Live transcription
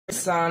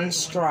Sun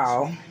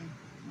straw.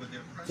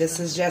 This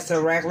is just a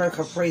regular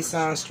Capri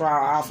Sun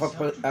straw off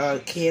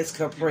of Kids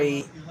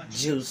Capri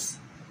juice.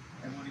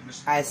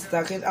 I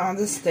stuck it on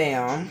the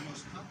stem.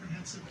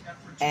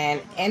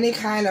 And any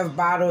kind of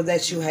bottle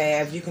that you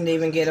have, you can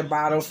even get a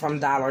bottle from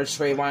Dollar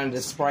Tree, one of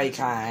the spray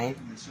kind.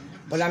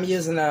 But I'm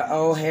using an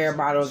old hair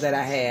bottle that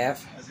I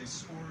have.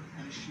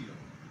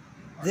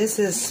 This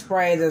is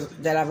spray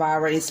that I've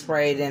already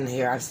sprayed in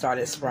here. I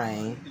started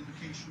spraying.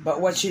 But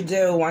what you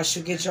do, once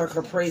you get your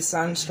Capri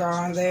Sun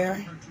straw in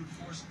there,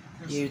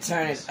 you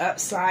turn it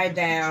upside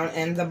down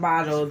in the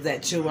bottle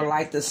that you would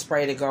like the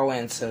spray to go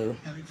into.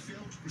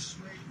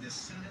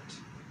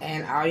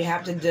 And all you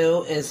have to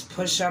do is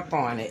push up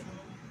on it.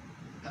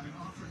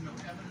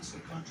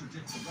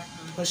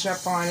 Push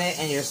up on it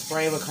and your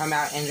spray will come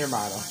out in your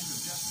bottle.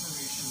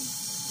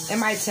 It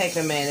might take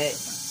a minute,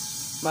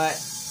 but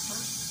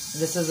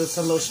this is a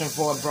solution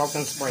for a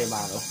broken spray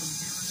bottle.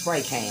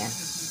 Spray can.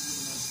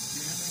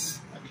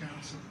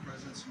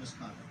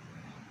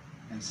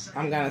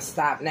 I'm going to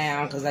stop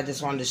now because I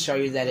just wanted to show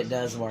you that it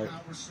does work.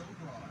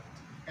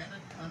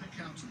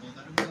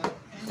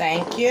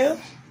 Thank you.